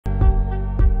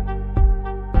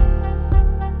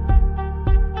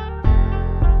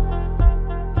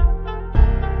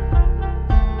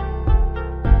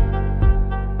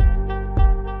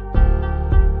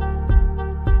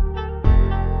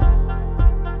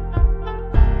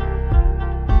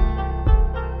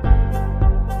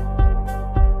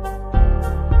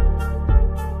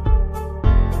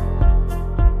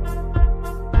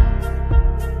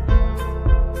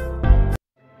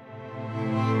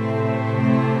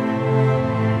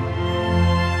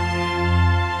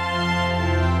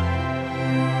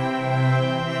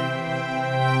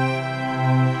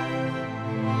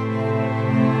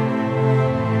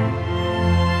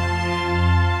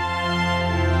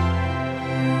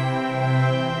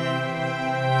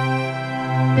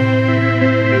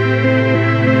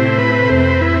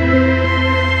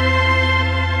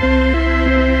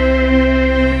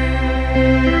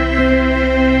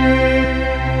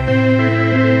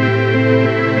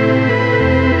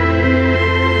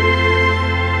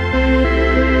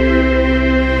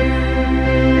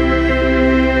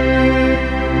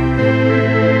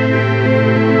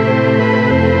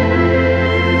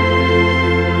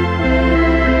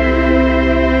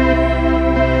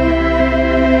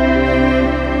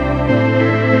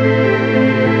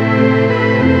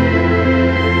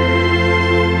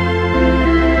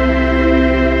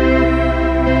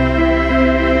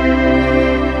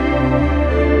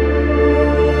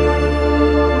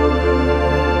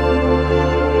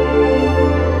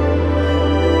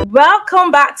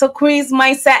Welcome back to Queen's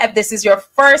Mindset. If this is your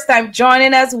first time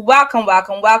joining us, welcome,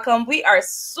 welcome, welcome. We are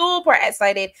super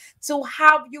excited to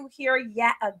have you here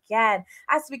yet again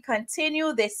as we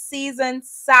continue this season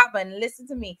 7. Listen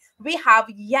to me. We have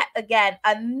yet again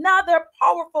another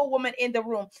powerful woman in the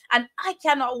room, and I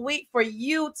cannot wait for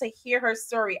you to hear her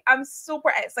story. I'm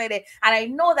super excited, and I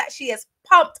know that she is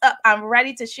pumped up and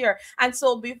ready to share. And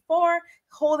so before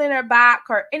holding her back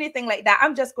or anything like that,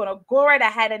 I'm just going to go right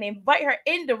ahead and invite her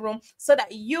in the room so that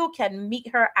you can meet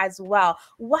her as well.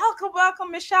 Welcome,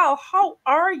 welcome, Michelle. How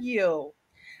are you?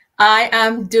 I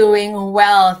am doing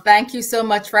well. Thank you so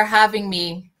much for having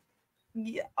me.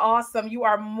 Yeah, awesome. You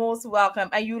are most welcome,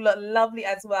 and you look lovely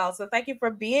as well. So thank you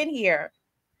for being here.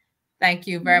 Thank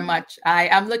you very much. I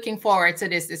am looking forward to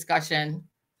this discussion.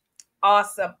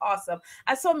 Awesome, awesome.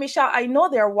 And so, Michelle, I know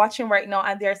they're watching right now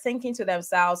and they're thinking to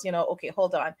themselves, you know, okay,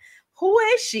 hold on. Who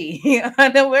is she?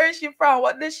 And then where is she from?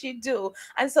 What does she do?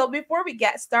 And so before we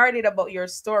get started about your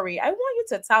story, I want you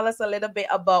to tell us a little bit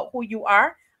about who you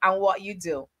are and what you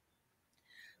do.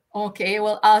 Okay,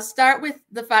 well, I'll start with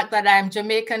the fact that I'm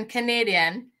Jamaican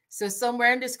Canadian. So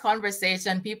somewhere in this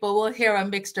conversation, people will hear a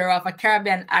mixture of a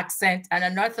Caribbean accent and a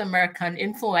North American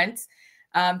influence.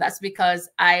 That's because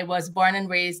I was born and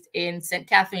raised in St.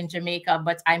 Catherine, Jamaica,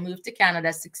 but I moved to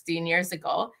Canada 16 years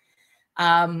ago.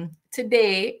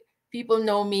 Today, people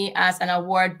know me as an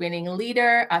award-winning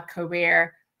leader, a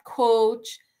career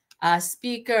coach, a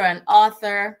speaker, and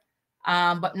author,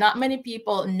 but not many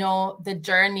people know the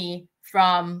journey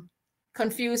from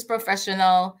confused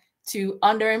professional to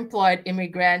underemployed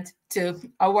immigrant to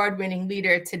award-winning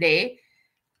leader today,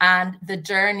 and the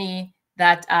journey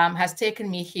that has taken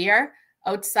me here.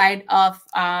 Outside of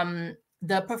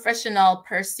the professional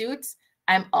pursuits,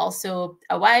 I'm also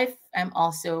a wife, I'm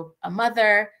also a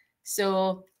mother.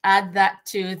 So add that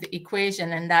to the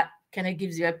equation, and that kind of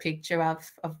gives you a picture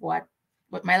of what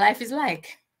my life is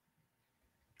like.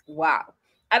 Wow.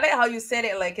 I like how you said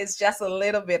it like it's just a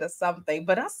little bit of something,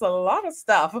 but that's a lot of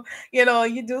stuff. You know,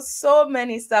 you do so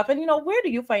many stuff. And, you know, where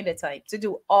do you find the time to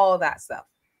do all that stuff?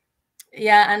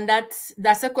 Yeah, and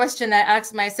that's a question I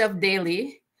ask myself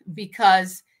daily,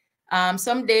 because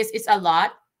some days it's a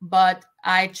lot, but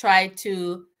I try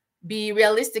to be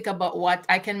realistic about what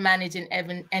I can manage in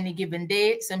any given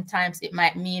day. Sometimes it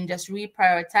might mean just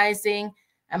reprioritizing.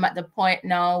 I'm at the point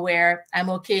now where I'm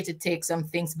okay to take some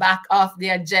things back off the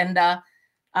agenda,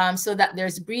 so that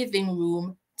there's breathing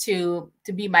room to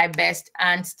be my best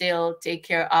and still take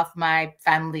care of my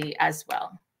family as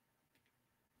well.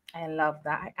 I love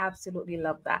that. I absolutely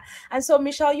love that. And so,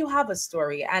 Michelle, you have a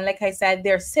story. And like I said,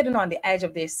 they're sitting on the edge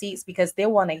of their seats because they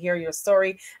want to hear your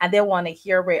story and they want to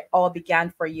hear where it all began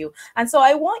for you. And so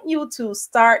I want you to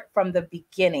start from the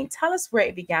beginning. Tell us where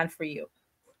it began for you.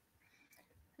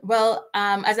 Well,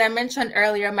 as I mentioned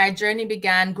earlier, my journey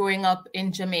began growing up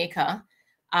in Jamaica.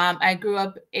 I grew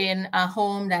up in a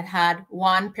home that had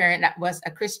one parent that was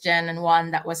a Christian and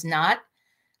one that was not.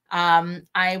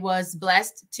 I was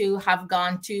blessed to have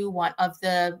gone to one of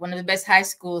the best high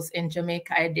schools in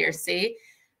Jamaica, I dare say,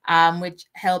 which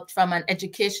helped from an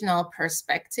educational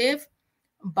perspective.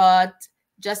 But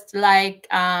just like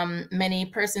many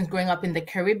persons growing up in the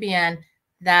Caribbean,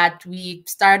 that we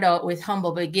start out with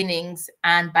humble beginnings,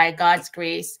 and by God's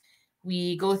grace,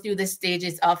 we go through the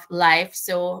stages of life.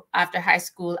 So after high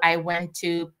school, I went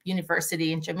to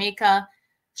university in Jamaica.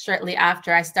 Shortly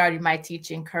after, I started my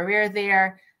teaching career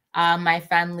there. My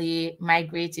family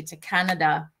migrated to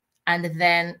Canada, and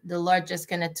then the Lord just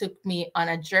kind of took me on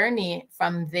a journey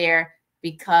from there,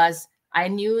 because I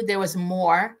knew there was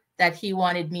more that He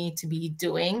wanted me to be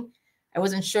doing. I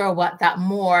wasn't sure what that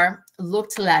more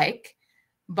looked like,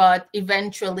 but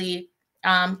eventually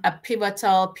a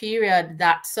pivotal period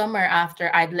that summer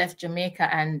after I'd left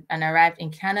Jamaica and arrived in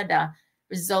Canada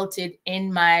resulted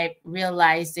in my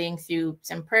realizing through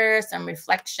some prayers, some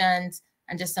reflections,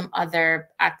 and just some other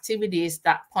activities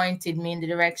that pointed me in the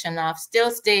direction of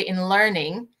still stay in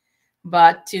learning,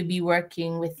 but to be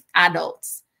working with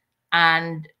adults.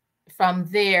 And from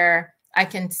there, I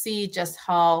can see just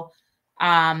how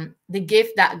the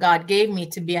gift that God gave me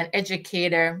to be an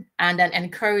educator and an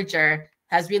encourager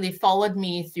has really followed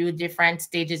me through different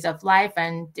stages of life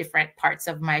and different parts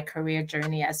of my career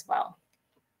journey as well.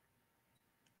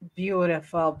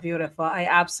 Beautiful, beautiful. I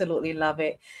absolutely love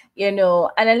it. You know,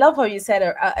 and I love how you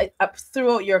said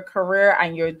throughout your career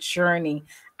and your journey.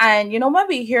 And, you know, when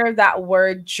we hear that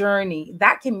word journey,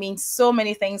 that can mean so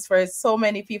many things for so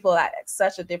many people at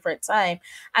such a different time.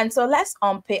 And so let's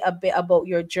unpick a bit about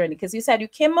your journey, because you said you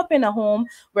came up in a home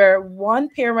where one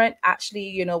parent actually,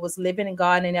 you know, was living in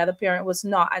God and the other parent was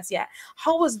not as yet.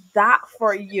 How was that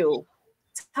for you?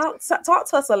 Talk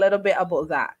to us a little bit about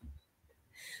that.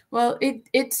 Well,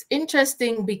 it's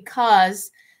interesting because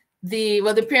the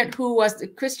parent who was the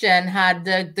Christian had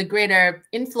the greater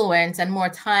influence, and more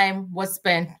time was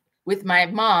spent with my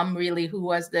mom, really, who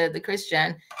was the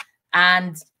Christian.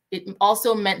 And it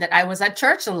also meant that I was at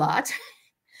church a lot.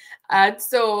 And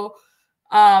so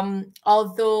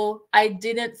although I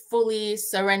didn't fully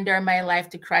surrender my life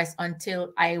to Christ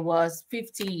until I was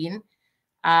 15,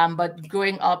 but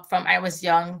growing up from I was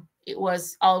young, it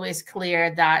was always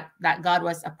clear that God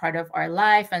was a part of our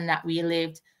life and that we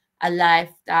lived a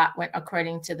life that went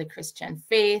according to the Christian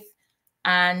faith.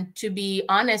 And to be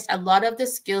honest, a lot of the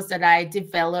skills that I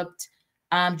developed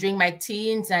during my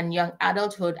teens and young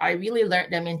adulthood, I really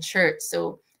learned them in church.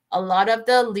 So a lot of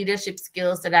the leadership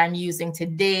skills that I'm using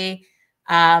today,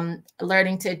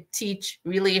 learning to teach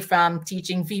really from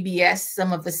teaching VBS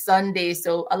some of the Sundays.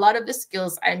 So a lot of the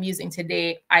skills I'm using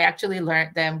today, I actually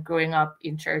learned them growing up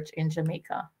in church in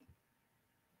Jamaica.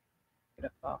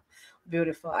 Beautiful.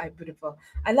 Beautiful.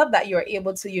 I love that you're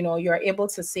able to, you know, you're able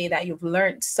to say that you've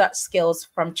learned such skills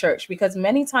from church, because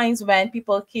many times when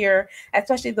people hear,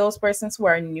 especially those persons who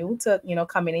are new to, you know,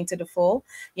 coming into the fold,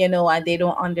 you know, and they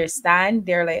don't understand,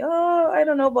 they're like, oh, I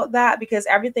don't know about that, because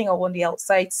everything on the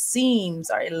outside seems,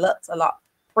 or it looks a lot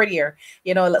prettier,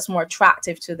 you know, it looks more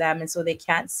attractive to them, and so they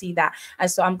can't see that. And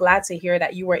so I'm glad to hear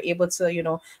that you were able to, you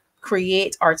know,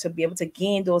 create or to be able to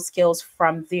gain those skills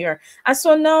from there. And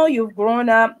so now you've grown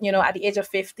up, you know, at the age of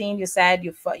 15, you said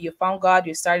you found God,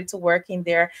 you started to work in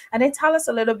there. And then tell us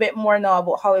a little bit more now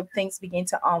about how things begin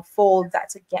to unfold that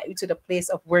to get you to the place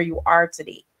of where you are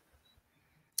today.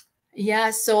 Yeah,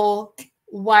 so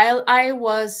while I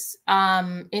was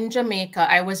in Jamaica,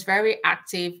 I was very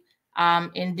active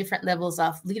in different levels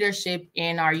of leadership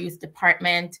in our youth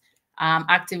department.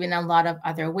 Active in a lot of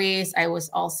other ways. I was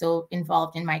also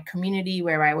involved in my community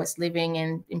where I was living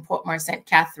in Portmore, St.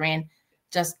 Catherine,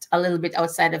 just a little bit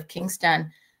outside of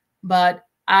Kingston. But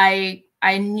I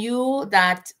knew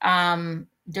that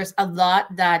there's a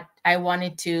lot that I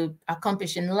wanted to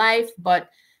accomplish in life, but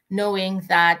knowing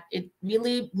that it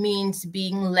really means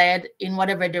being led in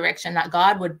whatever direction that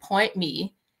God would point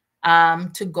me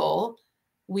to go.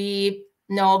 We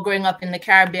know, growing up in the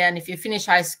Caribbean, if you finish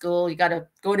high school, you got to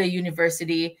go to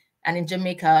university. And in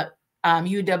Jamaica,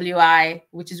 UWI,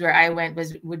 which is where I went,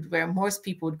 was where most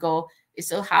people would go. It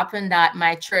so happened that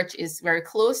my church is very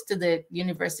close to the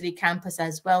university campus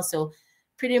as well. So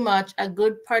pretty much a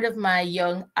good part of my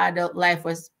young adult life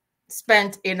was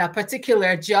spent in a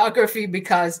particular geography,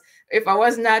 because if I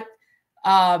was not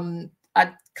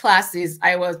at classes,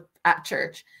 I was at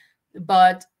church.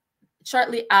 But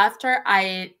shortly after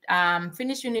I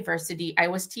finished university, I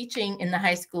was teaching in the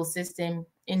high school system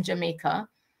in Jamaica.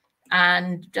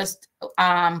 And just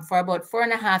for about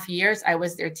 4.5 years, I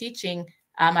was there teaching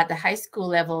at the high school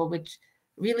level, which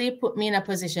really put me in a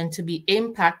position to be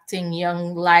impacting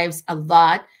young lives a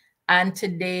lot. And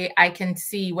today I can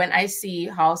see, when I see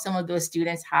how some of those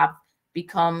students have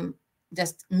become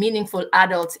just meaningful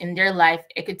adults in their life,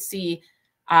 I could see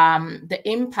the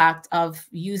impact of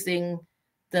using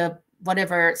the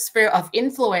whatever sphere of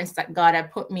influence that God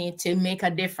had put me to make a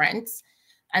difference.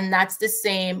 And that's the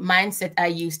same mindset I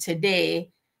use today,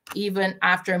 even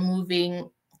after moving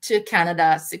to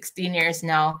Canada 16 years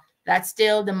now. That's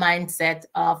still the mindset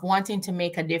of wanting to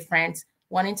make a difference,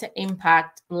 wanting to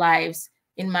impact lives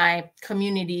in my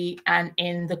community and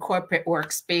in the corporate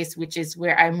workspace, which is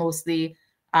where I mostly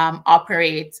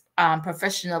operate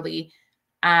professionally.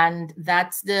 And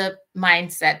that's the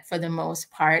mindset for the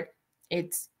most part.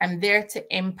 I'm there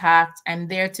to impact. I'm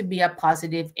there to be a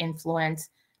positive influence.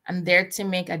 I'm there to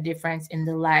make a difference in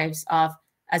the lives of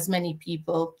as many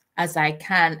people as I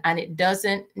can. And it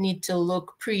doesn't need to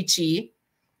look preachy,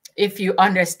 if you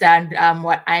understand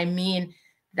what I mean,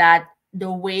 that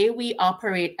the way we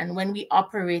operate and when we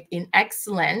operate in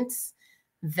excellence,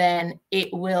 then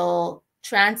it will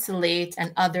translate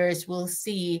and others will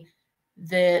see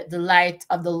the light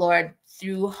of the Lord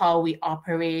through how we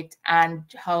operate and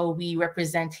how we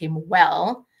represent him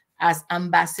well as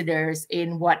ambassadors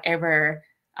in whatever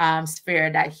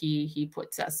sphere that he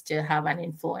puts us to have an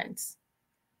influence.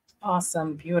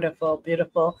 Awesome, beautiful,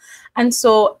 beautiful. And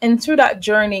so, and through that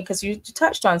journey, because you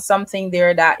touched on something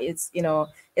there that is,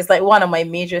 it's like one of my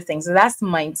major things, and that's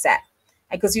mindset.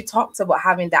 Because you talked about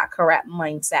having that correct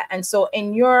mindset. And so,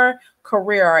 in your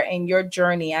career, in your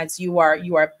journey, as you are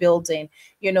building,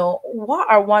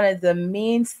 what are one of the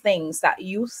main things that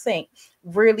you think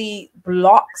really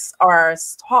blocks or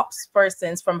stops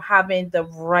persons from having the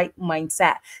right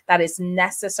mindset that is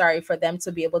necessary for them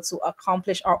to be able to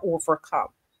accomplish or overcome?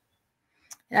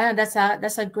 Yeah,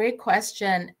 that's a great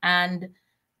question. And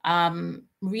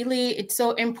really, it's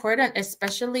so important,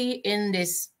 especially in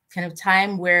this kind of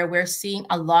time where we're seeing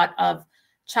a lot of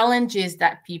challenges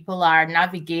that people are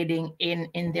navigating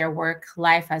in their work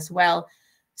life as well.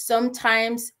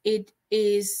 Sometimes it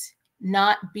is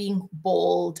not being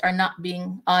bold or not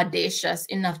being audacious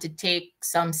enough to take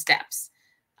some steps.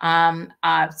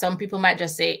 Some people might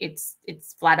just say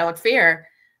it's flat out fear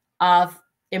of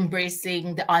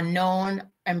embracing the unknown,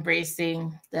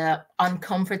 embracing the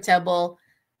uncomfortable,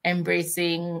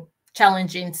 embracing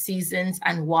challenging seasons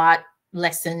and what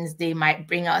lessons they might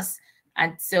bring us.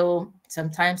 And so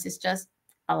sometimes it's just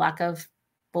a lack of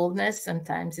boldness.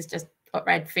 Sometimes it's just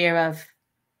outright fear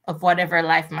of whatever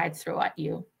life might throw at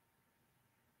you.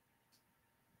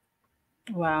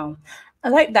 Wow. I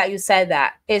like that you said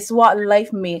that. It's what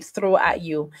life may throw at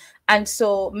you. And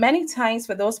so many times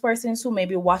for those persons who may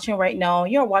be watching right now,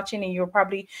 you're watching and you're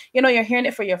probably, you're hearing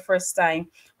it for your first time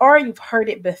or you've heard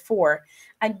it before.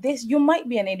 And you might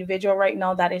be an individual right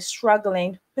now that is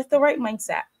struggling with the right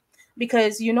mindset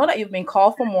because you know that you've been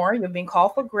called for more, you've been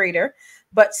called for greater,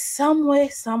 but some way,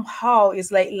 somehow,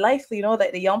 it's like life, that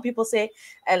the young people say,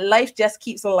 life just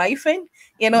keeps lifing,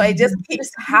 it just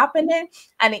keeps happening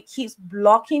and it keeps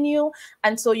blocking you.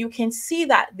 And so you can see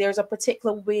that there's a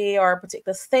particular way or a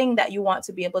particular thing that you want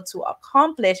to be able to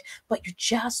accomplish, but you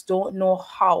just don't know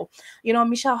how.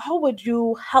 Michelle, how would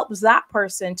you help that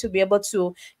person to be able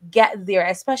to get there,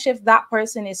 especially if that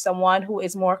person is someone who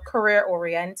is more career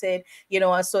oriented,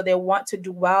 and so they want to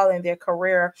do well in their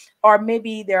career, or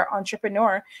maybe they're entrepreneur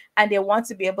and they want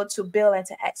to be able to build and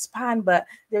to expand, but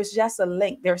there's just a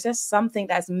link, there's just something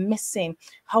that's missing.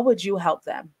 How would you help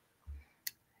them?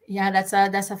 Yeah, that's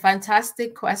a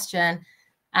fantastic question.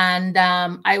 And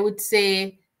I would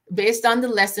say, based on the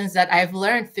lessons that I've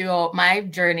learned throughout my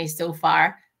journey so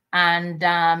far, and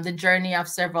the journey of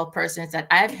several persons that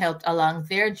I've helped along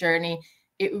their journey,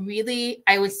 it really,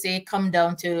 I would say, come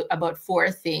down to about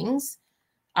four things.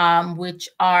 Which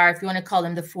are, if you want to call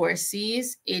them the 4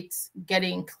 C's, it's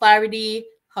getting clarity,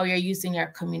 how you're using your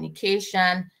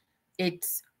communication,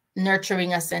 it's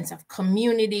nurturing a sense of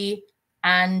community,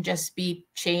 and just be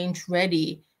change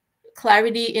ready.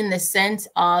 Clarity in the sense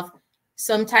of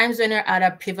sometimes when you're at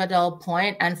a pivotal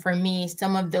point, and for me,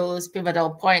 some of those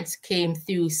pivotal points came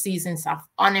through seasons of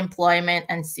unemployment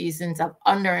and seasons of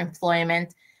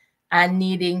underemployment and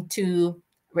needing to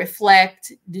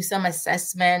reflect, do some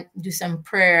assessment, do some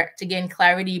prayer to gain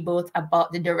clarity both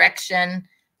about the direction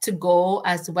to go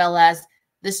as well as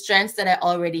the strengths that I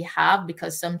already have,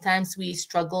 because sometimes we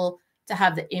struggle to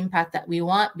have the impact that we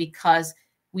want because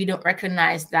we don't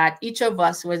recognize that each of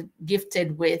us was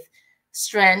gifted with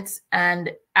strengths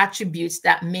and attributes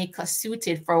that make us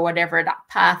suited for whatever that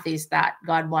path is that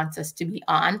God wants us to be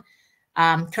on,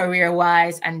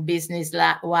 career-wise and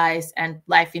business-wise and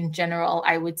life in general,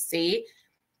 I would say.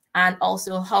 And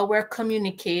also how we're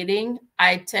communicating.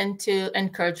 I tend to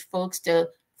encourage folks to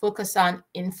focus on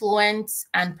influence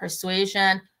and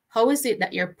persuasion. How is it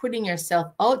that you're putting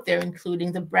yourself out there,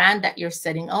 including the brand that you're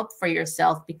setting up for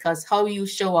yourself? Because how you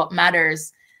show up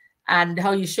matters, and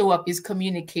how you show up is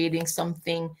communicating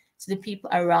something to the people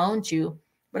around you.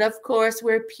 But of course,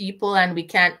 we're people and we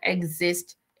can't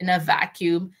exist in a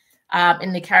vacuum.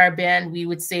 In the Caribbean, we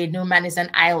would say no man is an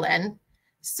island.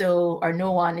 So, or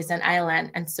no one is an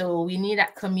island. And so we need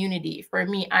that community. For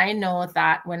me, I know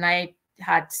that when I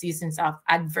had seasons of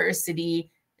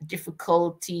adversity,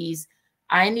 difficulties,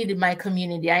 I needed my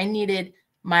community. I needed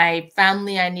my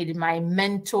family. I needed my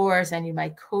mentors. I needed my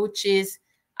coaches.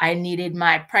 I needed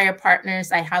my prayer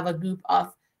partners. I have a group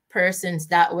of persons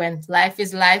that when life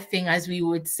is lifing, as we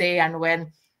would say, and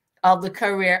when all the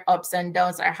career ups and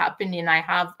downs are happening, I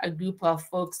have a group of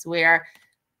folks where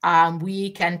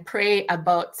we can pray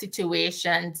about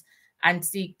situations and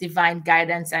seek divine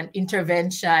guidance and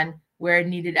intervention where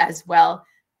needed as well.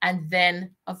 And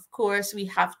then, of course, we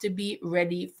have to be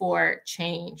ready for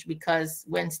change, because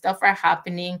when stuff are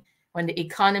happening, when the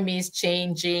economy is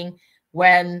changing,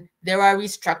 when there are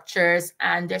restructures,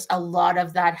 and there's a lot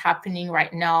of that happening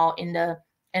right now in the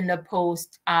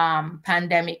post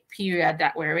pandemic period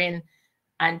that we're in.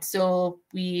 And so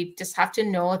we just have to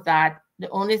know that the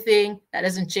only thing that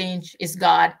doesn't change is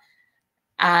God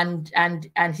and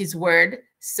his word.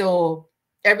 So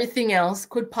everything else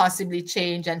could possibly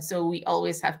change. And so we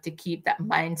always have to keep that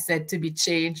mindset to be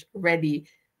change ready,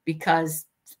 because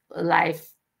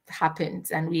life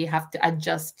happens and we have to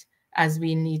adjust as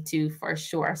we need to, for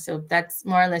sure. So that's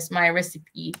more or less my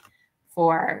recipe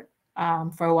for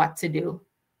what to do.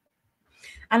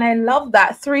 And I love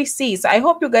that 3C's. I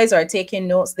hope you guys are taking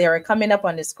notes. They are coming up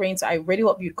on the screen. So I really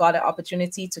hope you got an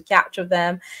opportunity to capture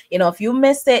them. You know, if you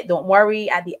missed it, don't worry.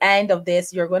 At the end of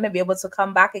this, you're going to be able to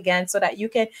come back again so that you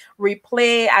can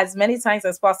replay as many times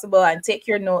as possible and take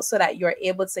your notes so that you're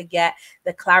able to get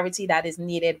the clarity that is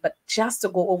needed. But just to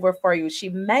go over for you, she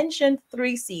mentioned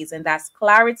 3C's, and that's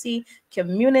clarity,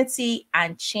 community,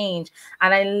 and change.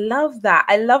 And I love that.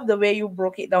 I love the way you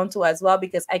broke it down too as well,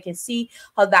 because I can see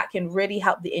how that can really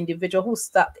help the individual who's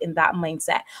stuck in that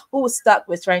mindset, who was stuck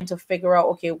with trying to figure out,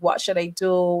 okay, what should I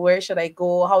do? Where should I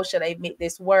go? How should I make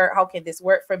this work? How can this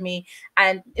work for me?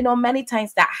 And, you know, many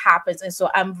times that happens. And so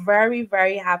I'm very,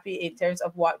 very happy in terms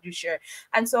of what you share.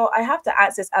 And so I have to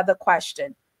ask this other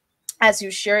question. As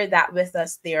you share that with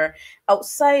us there,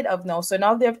 outside of now, so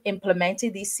now they've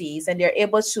implemented these C's and they're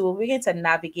able to begin to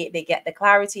navigate, they get the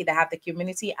clarity, they have the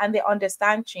community, and they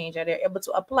understand change, and they're able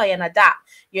to apply and adapt,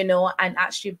 you know, and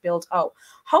actually build out.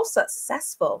 How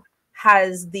successful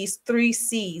has these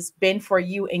 3C's been for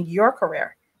you in your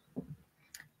career?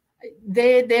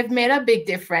 They've made a big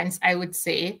difference, I would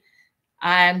say.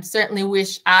 I certainly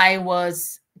wish I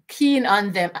was keen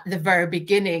on them at the very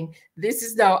beginning. This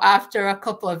is now after a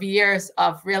couple of years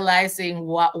of realizing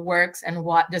what works and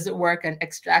what doesn't work, and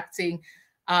extracting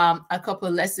a couple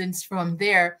of lessons from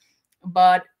there.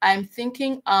 But I'm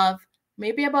thinking of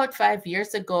maybe about 5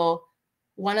 years ago,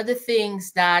 one of the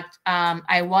things that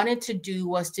I wanted to do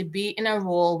was to be in a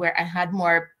role where I had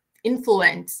more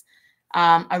influence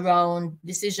around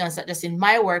decisions, not just in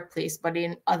my workplace, but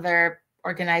in other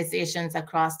organizations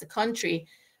across the country.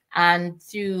 And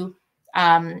through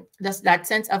just that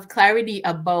sense of clarity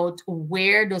about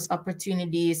where those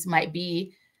opportunities might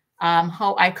be,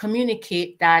 how I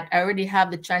communicate that, I already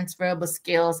have the transferable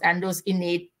skills and those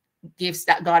innate gifts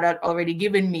that God had already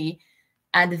given me,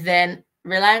 and then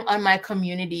relying on my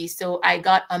community. So I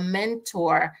got a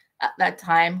mentor at that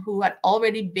time who had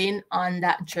already been on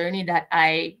that journey that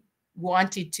I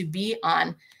wanted to be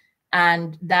on.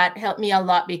 And that helped me a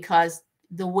lot, because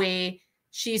the way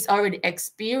she's already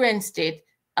experienced it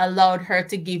allowed her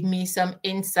to give me some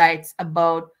insights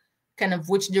about kind of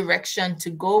which direction to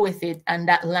go with it. And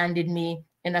that landed me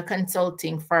in a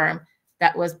consulting firm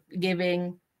that was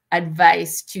giving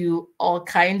advice to all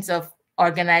kinds of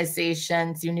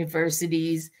organizations,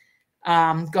 universities,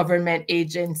 government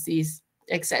agencies,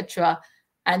 etc.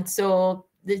 And so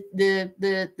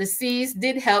the C's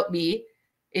did help me.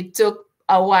 It took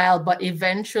a while, but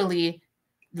eventually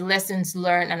the lessons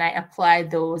learned, and I apply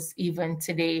those even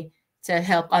today to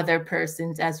help other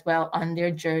persons as well on their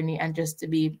journey, and just to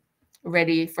be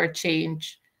ready for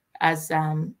change as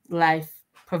life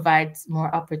provides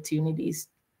more opportunities.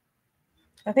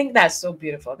 I think that's so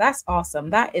beautiful. That's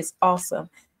awesome. That is awesome.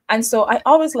 And so I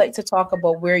always like to talk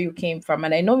about where you came from.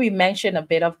 And I know we mentioned a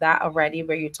bit of that already,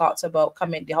 where you talked about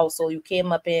coming the household you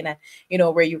came up in, and, you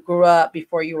know, where you grew up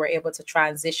before you were able to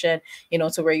transition, you know,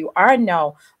 to where you are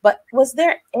now. But was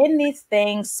there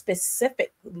anything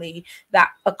specifically that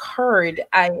occurred,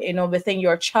 you know, within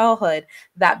your childhood,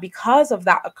 that because of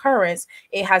that occurrence,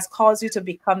 it has caused you to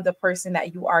become the person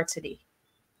that you are today?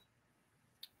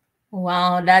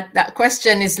 Wow, that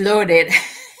question is loaded.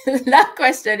 That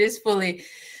question is fully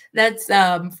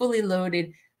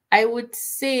loaded. I would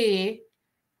say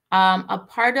a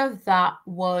part of that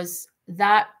was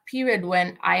that period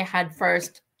when I had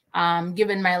first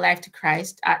given my life to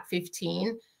Christ at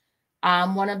 15.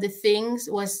 One of the things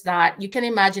was that you can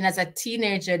imagine, as a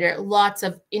teenager, there are lots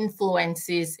of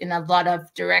influences in a lot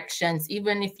of directions.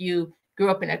 Even if you grew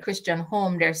up in a Christian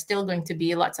home, there's still going to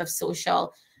be lots of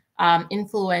social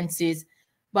influences.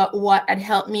 But what had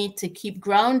helped me to keep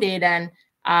grounded and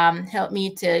helped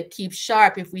me to keep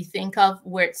sharp, if we think of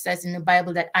where it says in the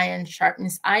Bible that iron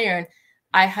sharpens iron,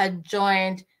 I had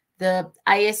joined the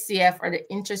ISCF, or the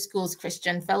Interschools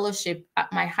Christian Fellowship,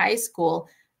 at my high school.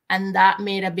 And that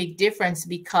made a big difference,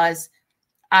 because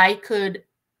I could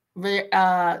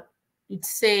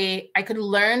say I could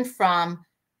learn from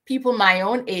people my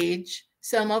own age,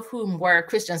 some of whom were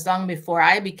Christians long before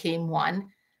I became one.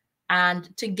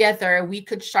 And together we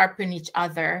could sharpen each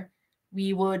other.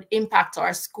 We would impact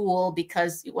our school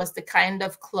because it was the kind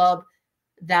of club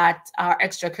that our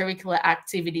extracurricular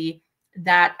activity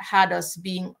that had us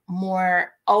being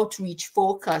more outreach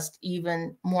focused,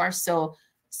 even more so.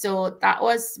 So that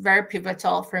was very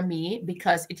pivotal for me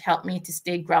because it helped me to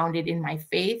stay grounded in my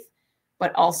faith,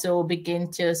 but also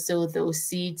begin to sow those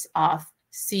seeds of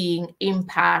seeing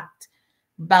impact,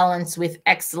 balance with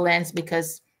excellence,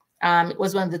 because it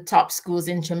was one of the top schools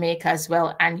in Jamaica as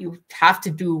well, and you have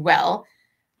to do well.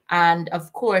 And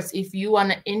of course, if you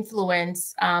want to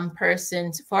influence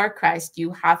persons for Christ,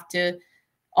 you have to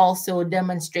also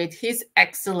demonstrate his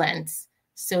excellence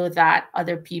so that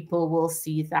other people will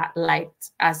see that light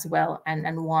as well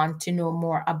and want to know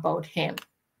more about him.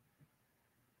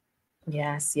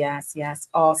 Yes, yes, yes.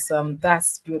 Awesome.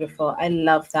 That's beautiful. I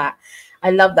love that.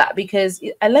 I love that because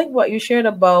I like what you shared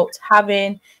about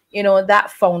having, that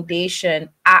foundation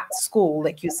at school,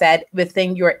 like you said,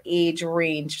 within your age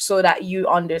range, so that you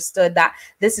understood that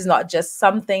this is not just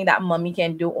something that mommy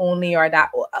can do only or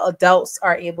that adults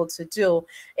are able to do,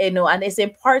 and it's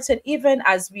important, even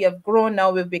as we have grown now,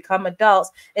 we've become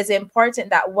adults, it's important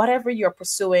that whatever you're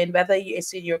pursuing, whether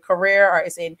it's in your career or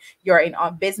you're in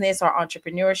business or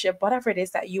entrepreneurship, whatever it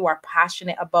is that you are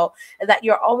passionate about, that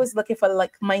you're always looking for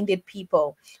like-minded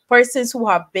people, persons who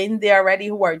have been there already,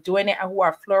 who are doing it and who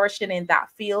are flourishing in that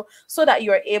field, so that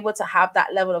you're able to have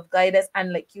that level of guidance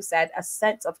and, like you said, a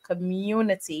sense of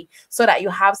community, so that you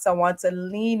have someone to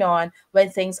lean on when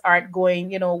things aren't going,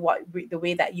 the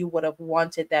way that you would have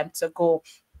wanted them to go.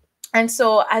 And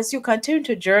so, as you continue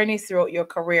to journey throughout your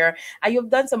career, and you've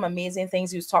done some amazing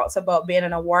things, you talked about being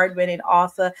an award-winning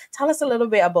author. Tell us a little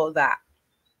bit about that.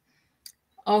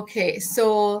 Okay,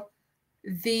 so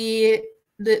the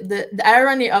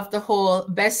irony of the whole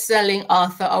best-selling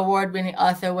author, award-winning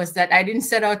author, was that I didn't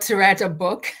set out to write a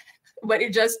book, but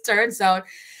it just turns out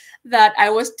that I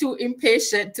was too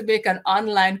impatient to make an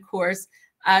online course,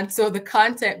 and so the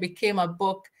content became a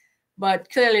book. But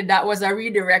clearly, that was a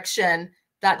redirection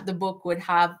that the book would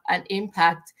have an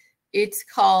impact. It's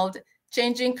called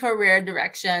Changing Career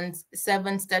Directions: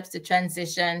 7 Steps to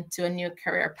Transition to a New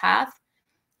Career Path.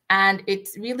 And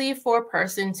it's really for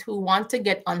persons who want to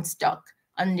get unstuck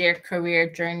on their career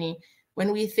journey.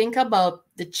 When we think about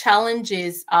the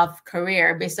challenges of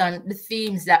career based on the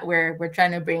themes that we're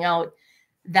trying to bring out,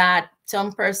 that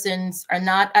some persons are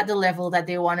not at the level that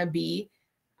they want to be.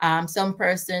 Some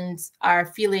persons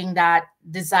are feeling that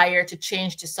desire to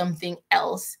change to something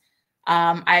else.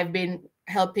 I've been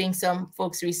helping some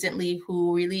folks recently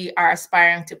who really are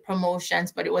aspiring to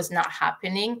promotions, but it was not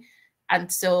happening. And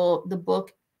so the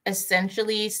book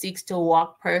essentially seeks to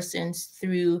walk persons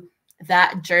through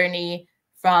that journey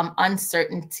from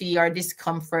uncertainty or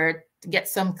discomfort to get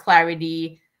some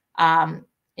clarity.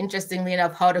 Interestingly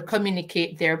enough, how to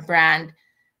communicate their brand,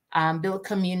 build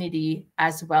community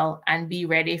as well, and be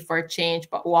ready for change,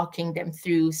 but walking them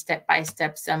through step by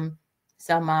step some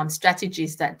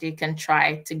strategies that they can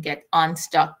try to get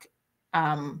unstuck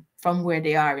from where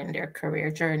they are in their career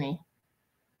journey.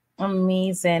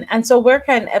 Amazing. And so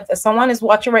if someone is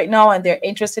watching right now and they're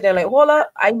interested, they're like, hold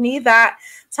up, I need that.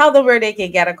 Tell them where they can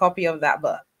get a copy of that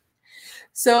book.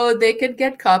 So they could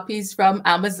get copies from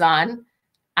Amazon,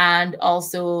 and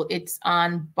also it's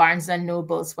on Barnes &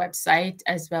 Noble's website,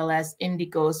 as well as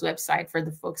Indigo's website for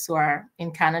the folks who are in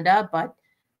Canada. But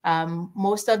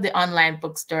most of the online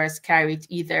bookstores carry it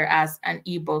either as an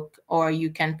ebook or you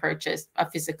can purchase a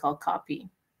physical copy.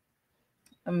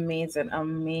 Amazing,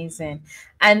 amazing.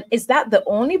 And is that the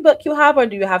only book you have, or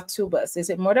do you have 2 books? Is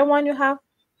it more than one you have?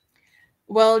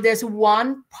 Well, there's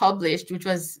one published, which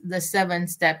was the 7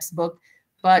 Steps book,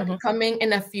 but coming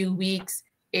in a few weeks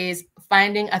is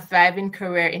Finding a Thriving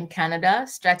Career in Canada: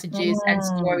 Strategies and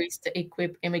Stories to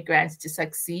Equip Immigrants to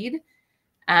Succeed.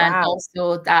 And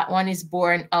also that one is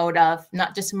born out of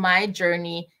not just my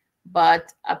journey,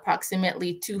 but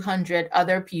approximately 200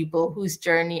 other people whose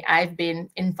journey I've been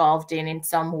involved in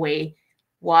some way.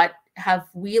 What have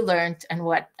we learned and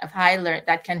what have I learned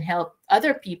that can help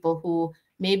other people who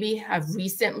maybe have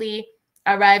recently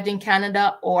arrived in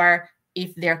Canada, or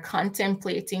if they're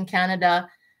contemplating Canada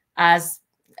as,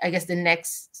 I guess, the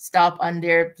next stop on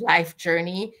their life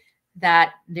journey,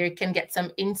 that they can get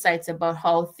some insights about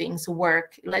how things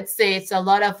work. Let's say it's a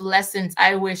lot of lessons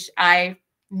I wish I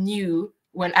knew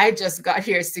when I just got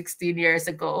here 16 years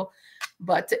ago,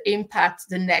 but to impact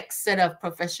the next set of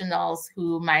professionals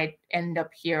who might end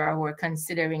up here or who are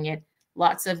considering it.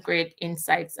 Lots of great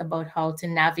insights about how to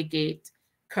navigate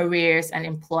careers and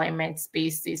employment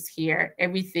spaces here.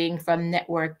 Everything from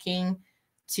networking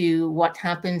to what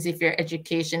happens if your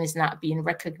education is not being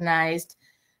recognized,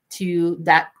 to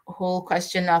that whole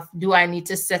question of, do I need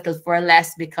to settle for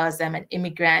less because I'm an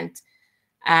immigrant?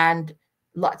 And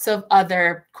lots of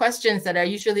other questions that are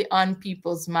usually on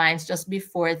people's minds just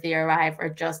before they arrive or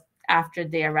just after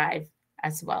they arrive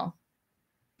as well.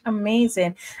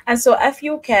 Amazing. And so if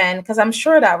you can, because I'm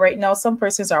sure that right now some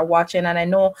persons are watching, and I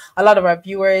know a lot of our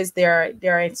viewers, they're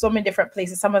in so many different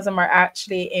places. Some of them are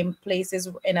actually in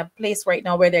a place right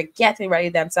now where they're getting ready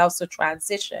themselves to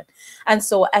transition. And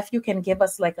so if you can give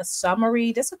us like a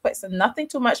summary, just a quick, so nothing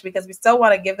too much, because we still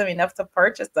want to give them enough to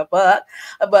purchase the book,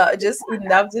 but just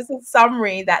enough, just a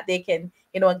summary that they can,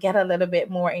 you know, get a little bit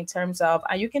more in terms of,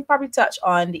 and you can probably touch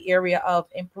on the area of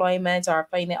employment or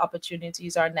finding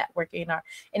opportunities or networking or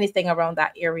anything around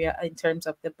that area in terms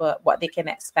of the book, what they can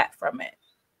expect from it.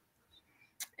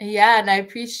 Yeah, and I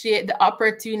appreciate the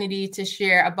opportunity to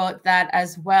share about that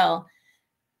as well.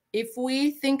 If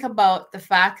we think about the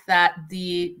fact that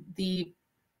the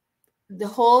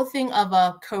whole thing of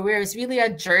a career is really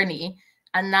a journey,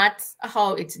 and that's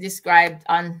how it's described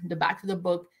on the back of the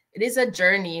book. It is a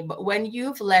journey, but when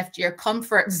you've left your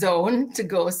comfort zone to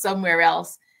go somewhere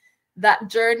else, that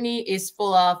journey is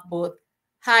full of both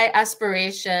high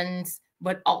aspirations,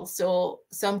 but also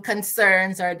some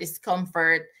concerns or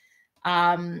discomfort.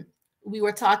 We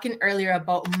were talking earlier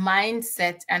about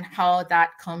mindset and how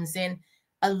that comes in.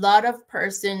 A lot of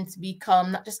persons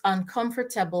become not just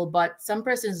uncomfortable, but some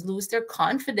persons lose their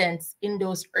confidence in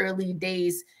those early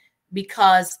days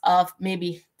because of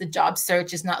maybe the job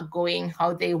search is not going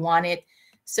how they want it.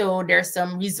 So there's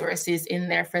some resources in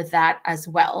there for that as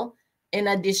well, in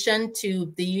addition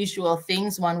to the usual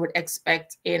things one would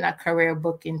expect in a career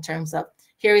book in terms of,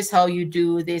 here is how you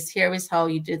do this, here is how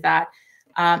you do that.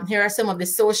 Here are some of the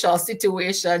social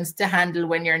situations to handle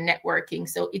when you're networking.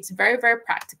 So it's very, very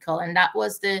practical. And that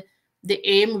was the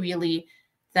aim, really,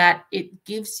 that it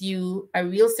gives you a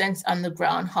real sense on the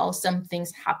ground how some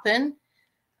things happen.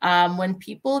 When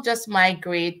people just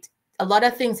migrate, a lot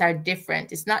of things are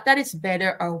different. It's not that it's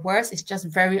better or worse, it's just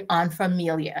very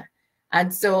unfamiliar.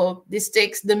 And so this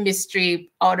takes the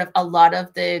mystery out of a lot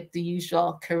of the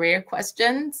usual career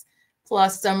questions,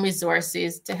 plus some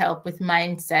resources to help with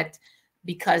mindset,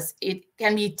 because it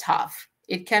can be tough.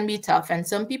 It can be tough. And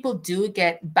some people do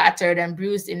get battered and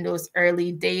bruised in those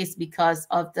early days because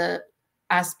of the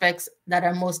aspects that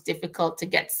are most difficult to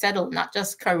get settled, not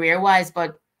just career-wise,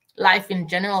 but life in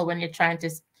general when you're trying to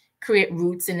create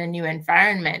roots in a new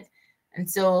environment. And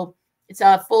so it's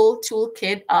a full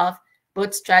toolkit of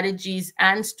both strategies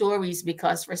and stories,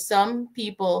 because for some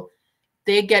people,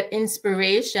 they get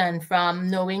inspiration from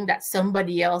knowing that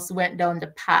somebody else went down the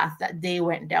path that they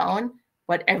went down,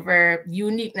 whatever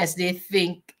uniqueness they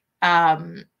think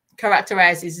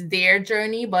characterizes their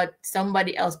journey, but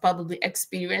somebody else probably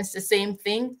experienced the same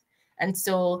thing. And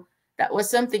so that was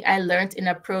something I learned in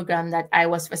a program that I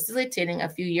was facilitating a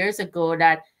few years ago,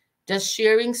 that just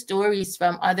sharing stories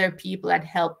from other people had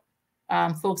helped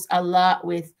folks a lot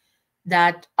with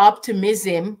that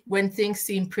optimism when things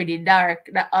seem pretty dark,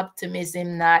 that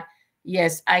optimism that,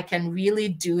 yes, I can really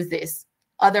do this.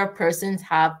 Other persons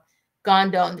have gone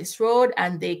down this road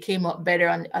and they came up better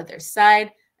on the other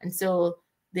side. And so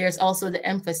there's also the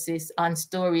emphasis on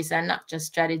stories and not just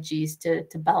strategies to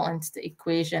balance the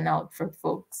equation out for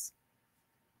folks.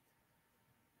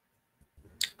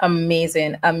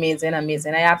 Amazing, amazing,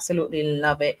 amazing. I absolutely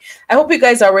love it. I hope you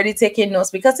guys are already taking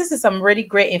notes, because this is some really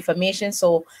great information.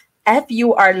 So if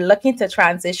you are looking to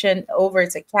transition over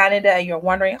to Canada and you're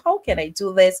wondering, how can I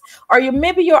do this? Or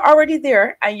maybe you're already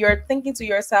there and you're thinking to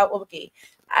yourself, okay,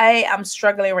 I am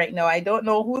struggling right now. I don't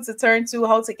know who to turn to,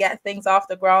 how to get things off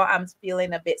the ground. I'm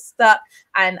feeling a bit stuck,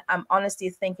 and I'm honestly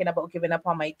thinking about giving up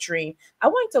on my dream. I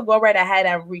want to go right ahead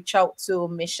and reach out to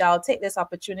Michelle. Take this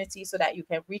opportunity so that you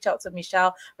can reach out to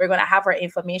Michelle. We're going to have her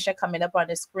information coming up on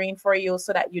the screen for you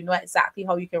so that you know exactly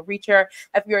how you can reach her.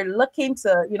 If you're looking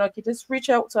to, you can just reach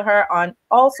out to her on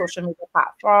all social media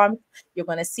platforms. You're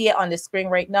going to see it on the screen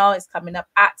right now. It's coming up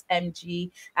at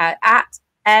MG, at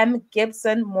M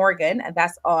Gibson-Morgan, and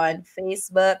that's on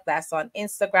Facebook, that's on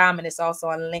Instagram, and it's also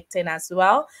on LinkedIn as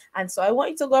well. And so I want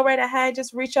you to go right ahead,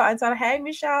 just reach out and tell her, hey,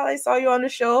 Michelle, I saw you on the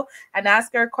show, and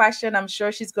ask her a question. I'm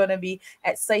sure she's going to be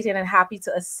excited and happy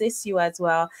to assist you as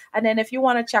well. And then if you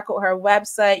want to check out her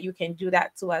website, you can do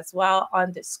that too as well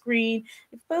on the screen.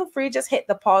 Feel free, just hit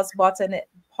the pause button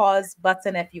pause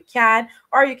button if you can,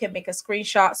 or you can make a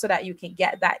screenshot so that you can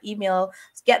get that email,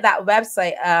 get that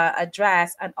website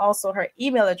address, and also her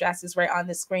email address is right on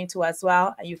the screen too as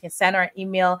well. And you can send her an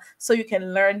email so you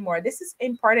can learn more. This is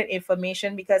important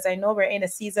information because I know we're in a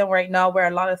season right now where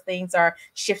a lot of things are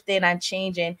shifting and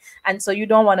changing, and so you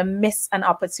don't want to miss an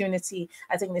opportunity.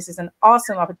 I think this is an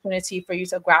awesome opportunity for you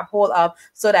to grab hold of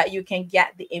so that you can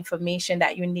get the information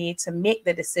that you need to make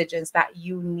the decisions that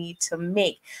you need to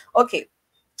make. Okay,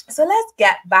 so let's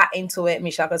get back into it,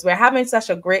 Michelle, because we're having such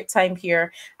a great time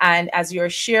here. And as you're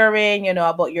sharing,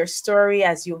 about your story,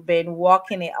 as you've been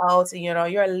walking it out,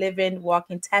 you're a living,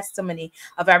 walking testimony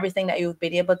of everything that you've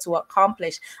been able to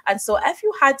accomplish. And so if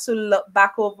you had to look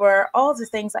back over all the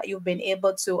things that you've been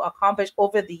able to accomplish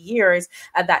over the years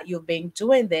that you've been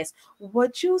doing this,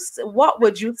 what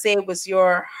would you say was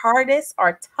your hardest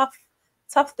or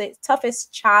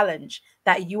toughest challenge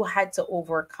that you had to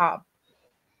overcome?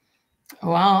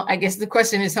 Well, I guess the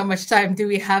question is, how much time do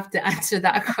we have to answer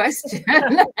that question?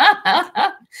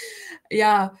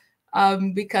 Yeah,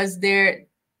 because there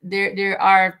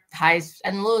are highs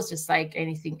and lows, just like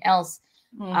anything else.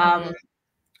 Mm-hmm.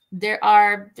 There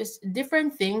are just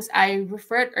different things. I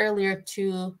referred earlier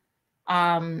to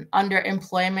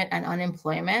underemployment and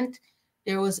unemployment.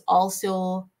 There was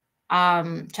also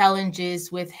challenges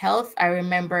with health. I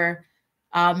remember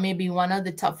maybe one of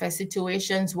the toughest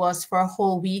situations was for a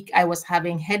whole week, I was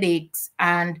having headaches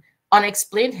and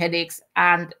unexplained headaches.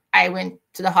 And I went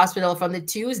to the hospital from the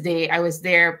Tuesday. I was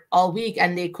there all week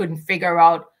and they couldn't figure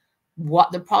out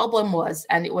what the problem was.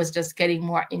 And it was just getting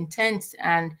more intense.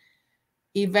 And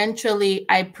eventually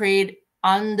I prayed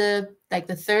on the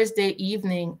Thursday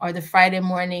evening or the Friday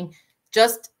morning,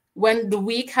 just when the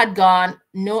week had gone,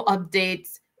 no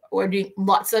updates, or doing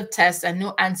lots of tests and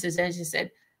no answers. And I just said,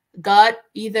 God,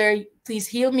 either please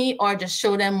heal me or just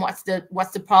show them what's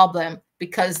the problem,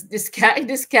 because this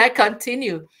can't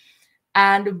continue.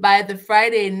 And by the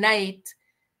Friday night,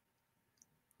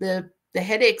 the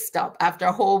headache stopped after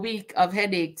a whole week of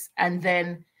headaches. And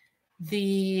then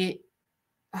the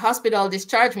hospital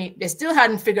discharged me. They still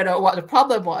hadn't figured out what the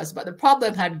problem was, but the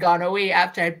problem had gone away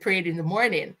after I prayed in the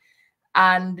morning.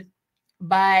 And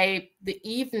by the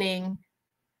evening,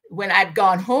 when I'd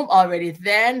gone home already,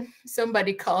 then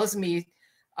somebody calls me,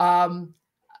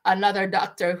 another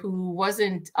doctor who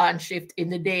wasn't on shift in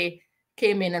the day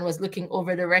came in and was looking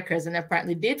over the records and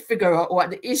apparently did figure out what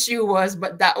the issue was.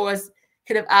 But that was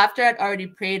kind of after I'd already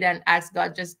prayed and asked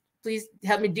God, just please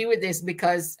help me deal with this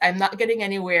because I'm not getting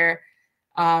anywhere.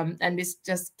 And this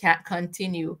just can't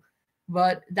continue.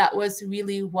 But that was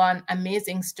really one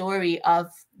amazing story of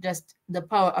just the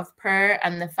power of prayer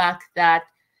and the fact that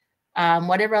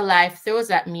whatever life throws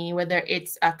at me, whether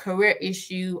it's a career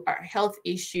issue or health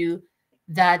issue,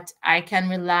 that I can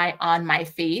rely on my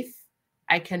faith,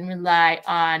 I can rely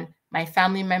on my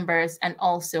family members, and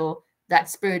also that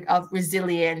spirit of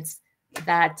resilience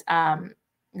that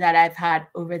I've had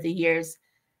over the years.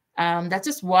 That's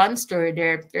just one story.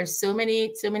 There's so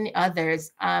many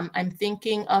others. I'm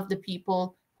thinking of the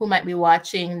people who might be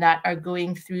watching that are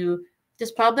going through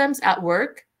just problems at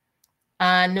work.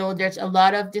 No, there's a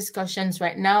lot of discussions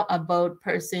right now about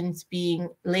persons being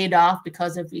laid off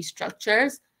because of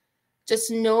restructures.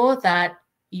 Just know that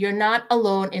you're not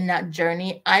alone in that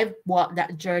journey. I've walked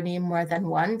that journey more than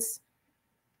once,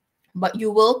 but you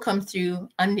will come through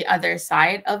on the other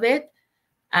side of it.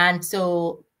 And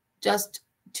so just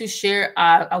to share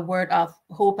a word of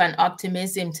hope and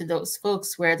optimism to those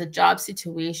folks where the job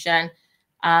situation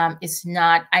is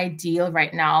not ideal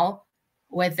right now,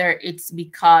 whether it's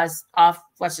because of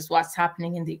what's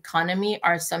happening in the economy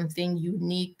or something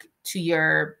unique to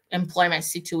your employment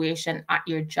situation at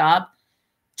your job.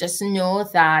 Just know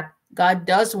that God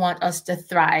does want us to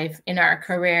thrive in our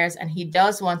careers, and He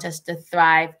does want us to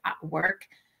thrive at work,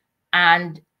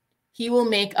 and He will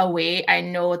make a way. I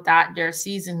know that there are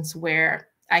seasons where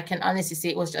I can honestly say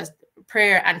it was just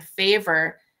prayer and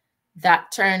favor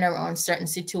that turned around certain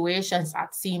situations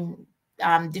that seem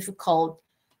difficult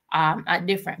at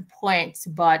different points,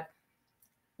 but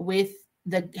with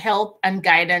the help and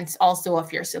guidance also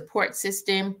of your support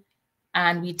system.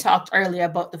 And we talked earlier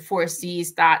about the 4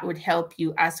 C's that would help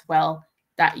you as well,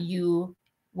 that you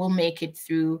will make it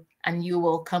through and you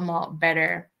will come out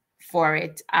better for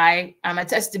it. I am a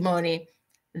testimony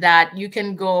that you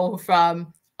can go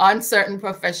from uncertain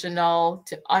professional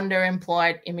to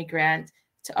underemployed immigrant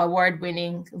to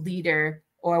award-winning leader,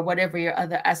 or whatever your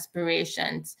other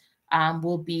aspirations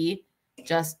will be.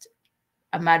 Just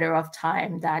a matter of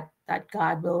time that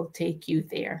God will take you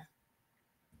there.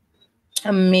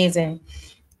 Amazing.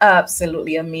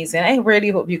 Absolutely amazing. I really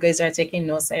hope you guys are taking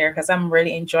notes here because I'm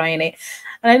really enjoying it.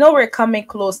 And I know we're coming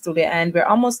close to the end. We're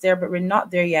almost there, but we're not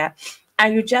there yet.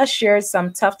 And you just shared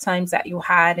some tough times that you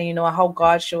had, and you know how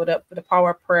God showed up with the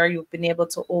power of prayer you've been able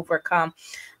to overcome.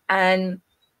 And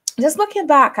just looking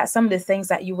back at some of the things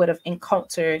that you would have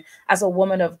encountered as a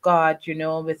woman of God, you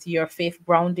know, with your faith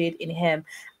grounded in Him,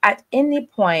 at any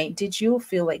point, did you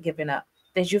feel like giving up?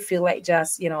 Did you feel like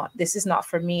just, you know, this is not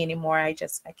for me anymore? I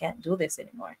can't do this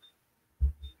anymore.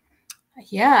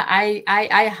 Yeah,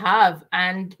 I have,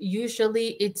 and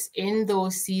usually it's in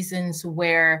those seasons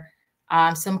where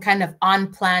some kind of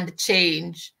unplanned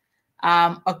change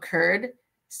occurred.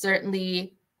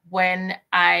 Certainly, when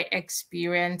I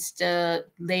experienced a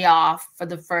layoff for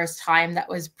the first time, that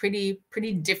was pretty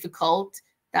difficult.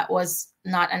 That was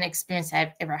not an experience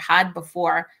I've ever had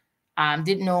before.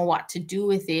 Didn't know what to do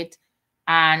with it.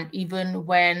 And even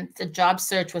when the job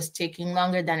search was taking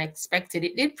longer than expected,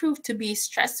 it did prove to be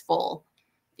stressful.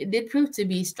 It did prove to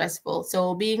be stressful.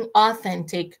 So being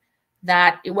authentic,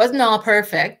 that it wasn't all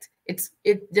perfect.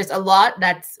 There's a lot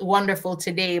that's wonderful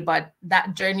today, but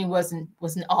that journey wasn't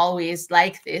always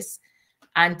like this.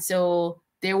 And so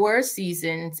there were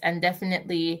seasons, and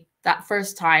definitely that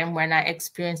first time when I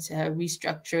experienced a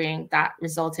restructuring that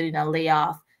resulted in a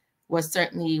layoff was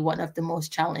certainly one of the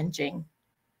most challenging.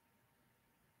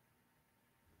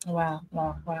 Wow,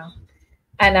 wow, wow.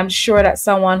 And I'm sure that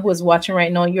someone who is watching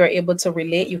right now, you're able to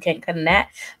relate, you can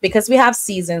connect because we have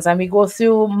seasons and we go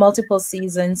through multiple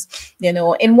seasons, you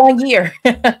know, in 1 year.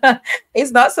 It's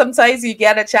not sometimes you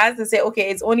get a chance to say, okay,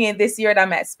 it's only in this year that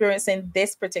I'm experiencing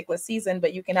this particular season,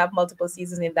 but you can have multiple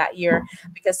seasons in that year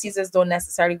because seasons don't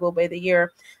necessarily go by the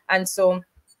year. And so,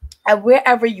 and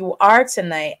wherever you are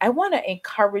tonight, I want to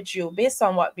encourage you based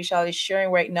on what Michelle is sharing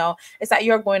right now, is that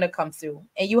you're going to come through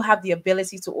and you have the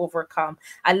ability to overcome.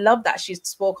 I love that she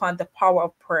spoke on the power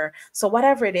of prayer. So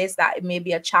whatever it is that it may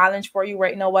be a challenge for you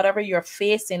right now, whatever you're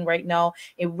facing right now,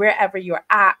 and wherever you're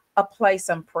at, apply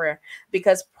some prayer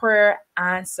because prayer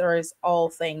answers all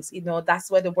things. You know, that's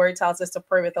what the word tells us to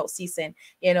pray without ceasing,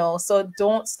 you know. So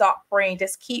don't stop praying.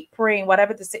 Just keep praying.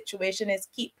 Whatever the situation is,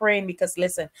 keep praying because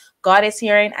listen, God is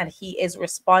hearing and He is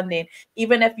responding,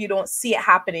 even if you don't see it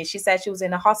happening. She said she was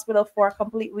in the hospital for a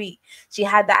complete week. She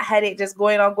had that headache just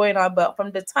going on, going on. But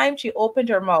from the time she opened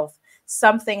her mouth,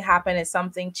 something happened and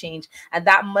something changed. And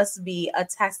that must be a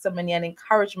testimony and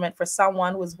encouragement for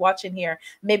someone who's watching here.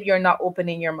 Maybe you're not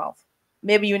opening your mouth.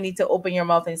 Maybe you need to open your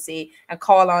mouth and say and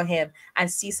call on Him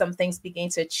and see some things begin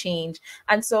to change.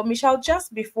 And so, Michelle,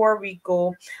 just before we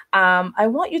go, I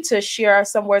want you to share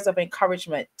some words of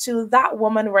encouragement to that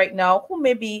woman right now who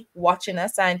may be watching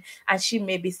us and she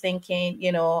may be thinking,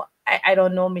 you know, I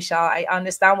don't know, Michelle, I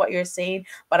understand what you're saying,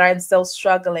 but I'm still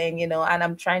struggling, you know, and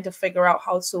I'm trying to figure out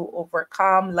how to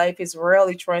overcome. Life is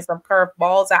really throwing some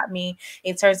curveballs at me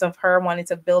in terms of her wanting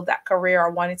to build that career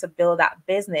or wanting to build that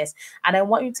business. And I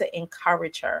want you to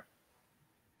encourage her.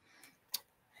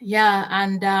 Yeah,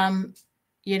 and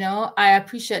you know, I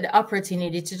appreciate the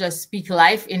opportunity to just speak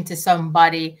life into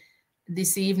somebody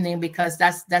this evening because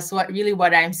that's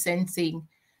what I'm sensing,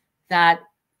 that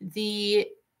the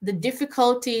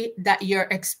difficulty that you're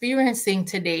experiencing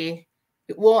today,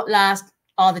 it won't last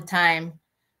all the time.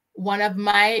 One of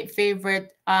my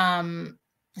favorite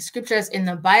scriptures in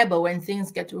the Bible when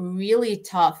things get really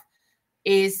tough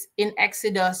is in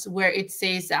Exodus, where it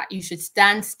says that you should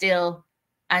stand still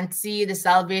and see the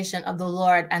salvation of the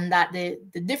Lord, and that the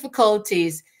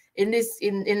difficulties in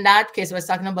that case was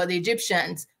talking about the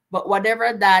Egyptians, but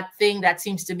whatever that thing that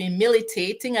seems to be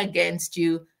militating against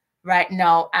you right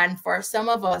now, and for some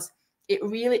of us, it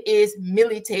really is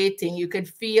militating. You could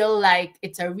feel like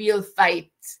it's a real fight,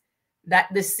 that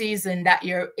the season that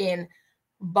you're in,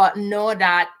 but know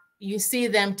that you see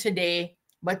them today,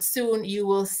 but soon you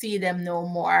will see them no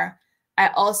more. I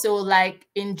also like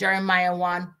in Jeremiah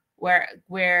 1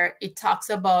 where it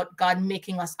talks about God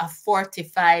making us a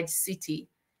fortified city.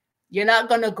 You're not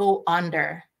going to go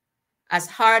under. As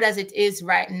hard as it is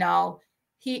right now,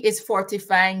 He is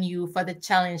fortifying you for the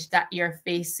challenge that you're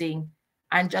facing.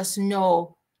 And just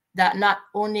know that not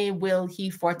only will He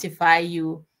fortify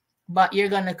you, but you're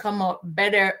going to come out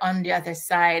better on the other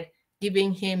side,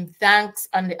 giving Him thanks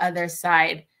on the other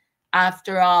side.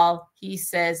 After all, He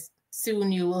says,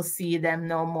 soon you will see them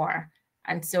no more.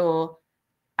 And so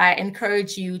I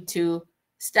encourage you to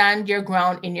stand your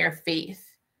ground in your faith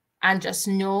and just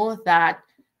know that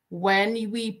when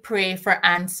we pray for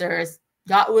answers,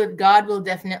 God will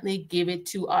definitely give it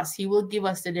to us. He will give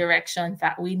us the direction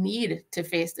that we need to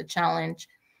face the challenge.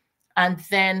 And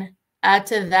then add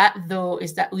to that, though,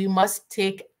 is that we must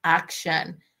take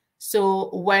action. So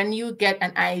when you get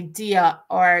an idea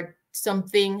or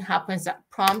something happens that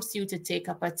prompts you to take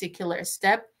a particular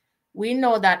step, we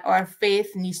know that our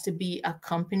faith needs to be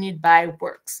accompanied by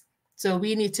works. So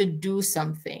we need to do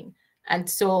something. And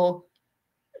so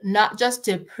not just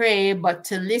to pray, but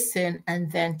to listen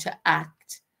and then to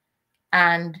act.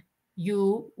 And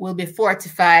you will be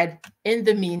fortified in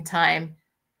the meantime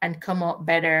and come out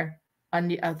better on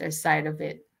the other side of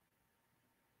it.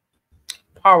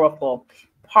 Powerful,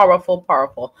 powerful,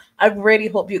 powerful. I really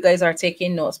hope you guys are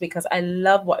taking notes, because I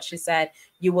love what she said.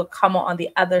 You will come out on the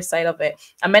other side of it.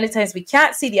 And many times we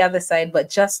can't see the other side, but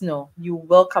just know you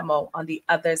will come out on the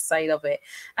other side of it.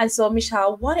 And so,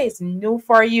 Michelle, what is new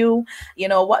for you? You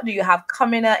know, what do you have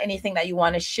coming up? Anything that you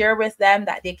want to share with them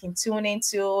that they can tune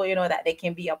into, you know, that they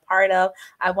can be a part of?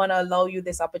 I want to allow you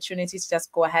this opportunity to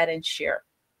just go ahead and share.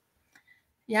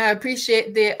 Yeah, I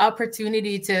appreciate the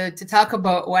opportunity to talk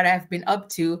about what I've been up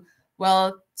to.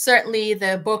 Well, certainly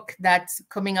the book that's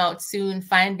coming out soon,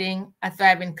 Finding a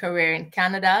Thriving Career in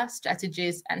Canada,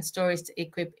 Strategies and Stories to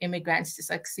Equip Immigrants to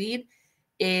Succeed,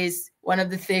 is one of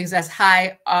the things that's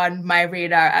high on my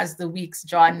radar as the weeks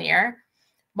draw near.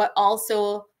 But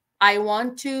also, I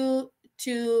want to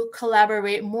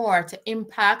collaborate more, to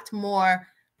impact more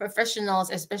professionals,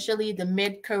 especially the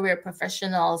mid-career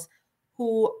professionals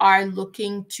who are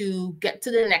looking to get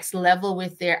to the next level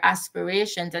with their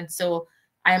aspirations. And so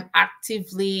I'm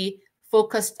actively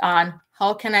focused on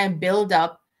how can I build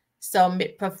up some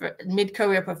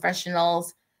mid-career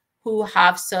professionals who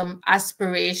have some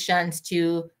aspirations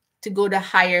to go to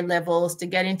higher levels, to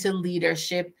get into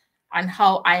leadership, and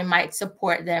how I might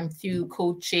support them through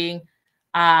coaching,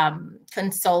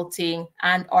 consulting,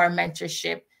 and or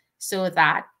mentorship, so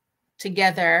that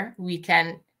together we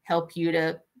can help you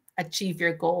to achieve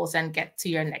your goals and get to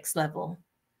your next level.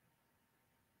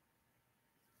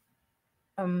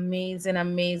 Amazing,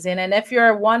 amazing. And if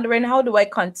you're wondering, how do I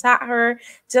contact her?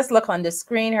 Just look on the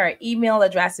screen. Her email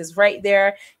address is right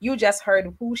there. You just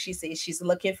heard who she says she's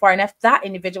looking for. And if that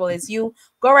individual is you,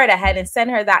 go right ahead and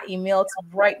send her that email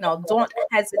right now. Don't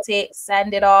hesitate.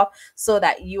 Send it off so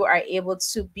that you are able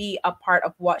to be a part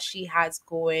of what she has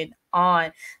going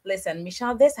on. Listen,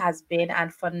 Michelle, this has been a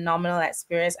phenomenal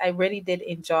experience. I really did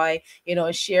enjoy, you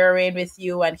know, sharing with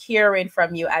you and hearing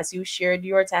from you as you shared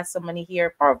your testimony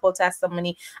here, powerful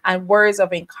testimony and words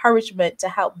of encouragement to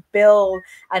help build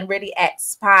and really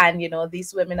expand, you know,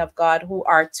 these women of God who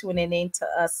are tuning in to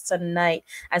us tonight.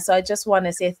 And so I just want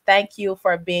to say thank you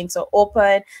for being so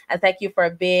open, and thank you for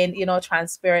being, you know,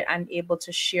 transparent and able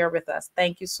to share with us.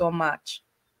 Thank you so much.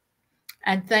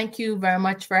 And thank you very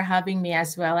much for having me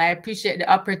as well. I appreciate the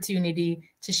opportunity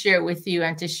to share with you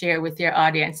and to share with your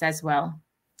audience as well.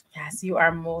 Yes, you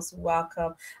are most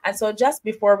welcome. And so just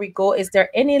before we go, is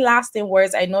there any lasting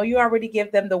words? I know you already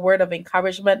gave them the word of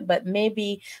encouragement, but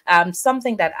maybe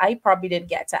something that I probably didn't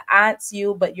get to ask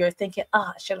you, but you're thinking,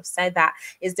 oh, I should have said that.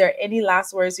 Is there any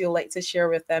last words you'd like to share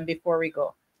with them before we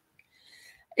go?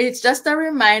 It's just a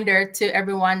reminder to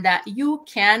everyone that you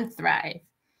can thrive.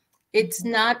 It's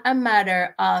not a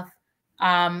matter of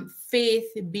faith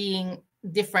being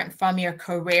different from your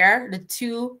career. The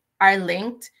two are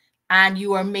linked, and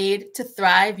you are made to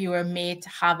thrive. You are made to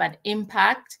have an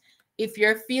impact. If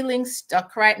you're feeling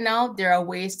stuck right now, there are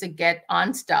ways to get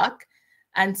unstuck.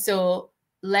 And so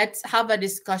let's have a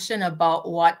discussion about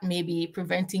what may be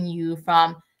preventing you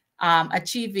from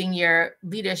achieving your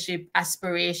leadership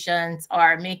aspirations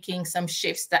or making some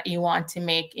shifts that you want to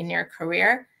make in your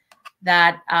career.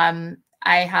 That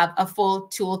I have a full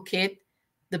toolkit.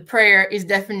 The prayer is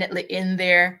definitely in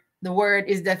there. The word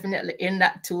is definitely in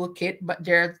that toolkit, but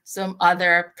there are some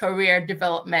other career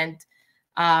development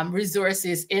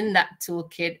resources in that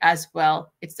toolkit as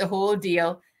well. It's the whole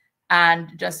deal.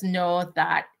 And just know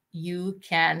that you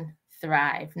can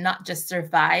thrive, not just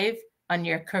survive on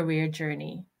your career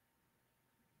journey.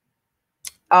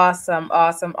 Awesome,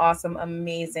 awesome, awesome,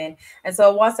 amazing. And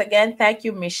so once again, thank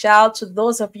you, Michelle. To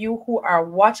those of you who are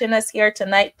watching us here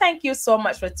tonight, thank you so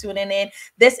much for tuning in.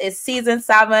 This is season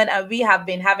 7, and we have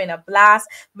been having a blast.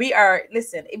 We are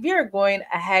going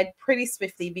ahead pretty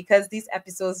swiftly because these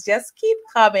episodes just keep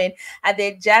coming and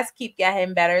they just keep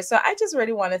getting better. So I just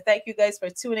really want to thank you guys for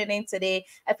tuning in today.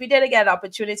 If you didn't get an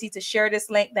opportunity to share this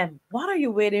link, then what are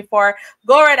you waiting for?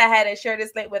 Go right ahead and share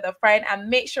this link with a friend and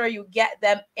make sure you get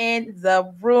them in the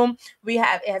room.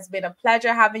 It has been a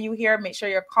pleasure having you here. Make sure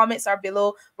your comments are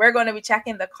below. We're going to be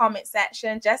checking the comment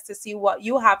section just to see what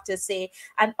you have to say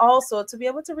and also to be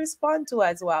able to respond to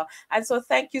as well. And so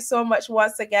thank you so much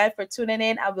once again for tuning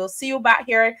in. I will see you back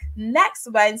here next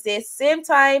Wednesday, same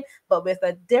time, but with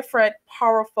a different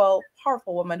powerful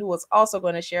woman who was also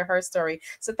going to share her story.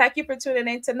 So thank you for tuning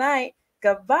in tonight.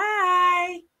 Goodbye.